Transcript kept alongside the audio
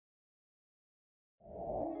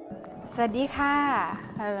สวัสดีค่ะ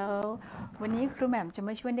ฮัลโหลวันนี้ครูแหม่มจะม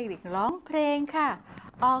าชวนเด็กๆร้องเพลงค่ะ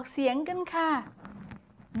ออกเสียงกันค่ะ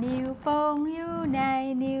นิ้วโป้งอยู่ไหน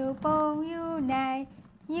นิ้วโป้งอยู่ไหน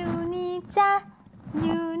อยู่นี่จ้ะอ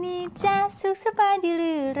ยู่นี่จ้ะสุขสบายดีห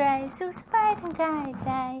รือไรสุขสบายทั้งกายใ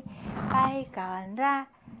จไปก่อนละ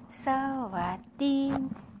สวัสดี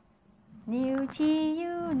นิ้วชี้อ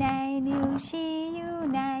ยู่ไหนนิ้วชี้อยู่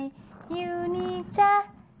ไหนอยู่นี่จ้ะ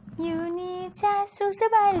อยู่นี่จ้ะสุขส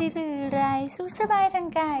บายหรือไรสุขสบายทั้ง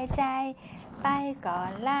กายใจไปก่อ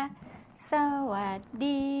นละสวัส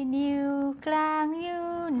ดีนิ้วกลางอยู่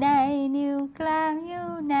ไหนนิ้วกลางอยู่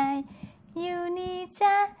ไหนอยู่นี่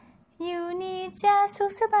จ้ะอยู่นี่จ้ะสุ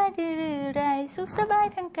ขสบายหรือไรสุขสบาย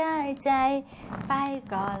ทั้งกายใจไป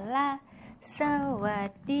ก่อนละสวั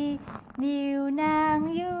สดีนิ้วนาง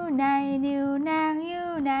อยู่ไหนนิ้วนางอยู่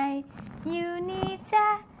ไหนอยู่นี่จ้ะ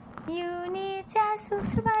อยู่นี่จ้ะสุข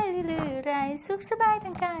สบายหรือไรสุขสบาย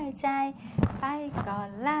ทั้งกายใจไปก่อน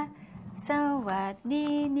ละสวัสดี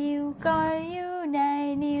นิ้วก้อยอยู่ไหน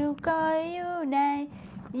นิ้วก้อยอยู่ไหน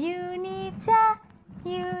อยู่นี่จ้ะ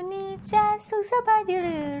อยู่นี่จ้ะสุขสบายห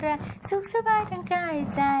รือไรสุขสบายทั้งกาย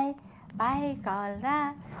ใจไปก่อนละ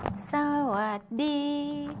สวัสดี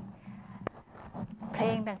เพล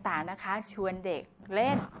งต่างๆนะคะชวนเด็กเ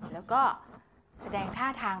ล่นแล้วก็แสดงท่า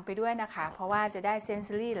ทางไปด้วยนะคะเพราะว่าจะได้เซนซ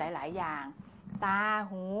อรี่หลายๆอย่างตา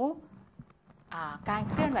หูการ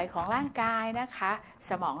เคลื่อนไหวของร่างกายนะคะ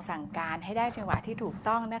สมองสั่งการให้ได้จังหวะที่ถูก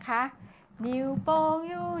ต้องนะคะนิ้วโป้ง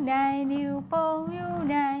อยู่ไหนนิ้วโป้งอยู่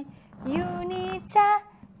ไหนอยู่นี่จ้ะ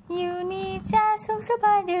อยู่นี่จ้ะสุขสบ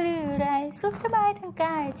ายดีหรือไรสุขสบายทั้งก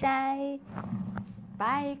ายใจไป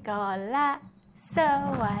ก่อนละส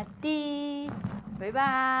วัสดีบ๊ายบ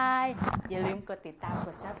ายอย่าลืมกดติดตามก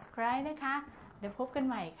ด subscribe นะคะเดี๋ยวพบกัน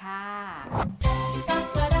ใหม่ค่ะ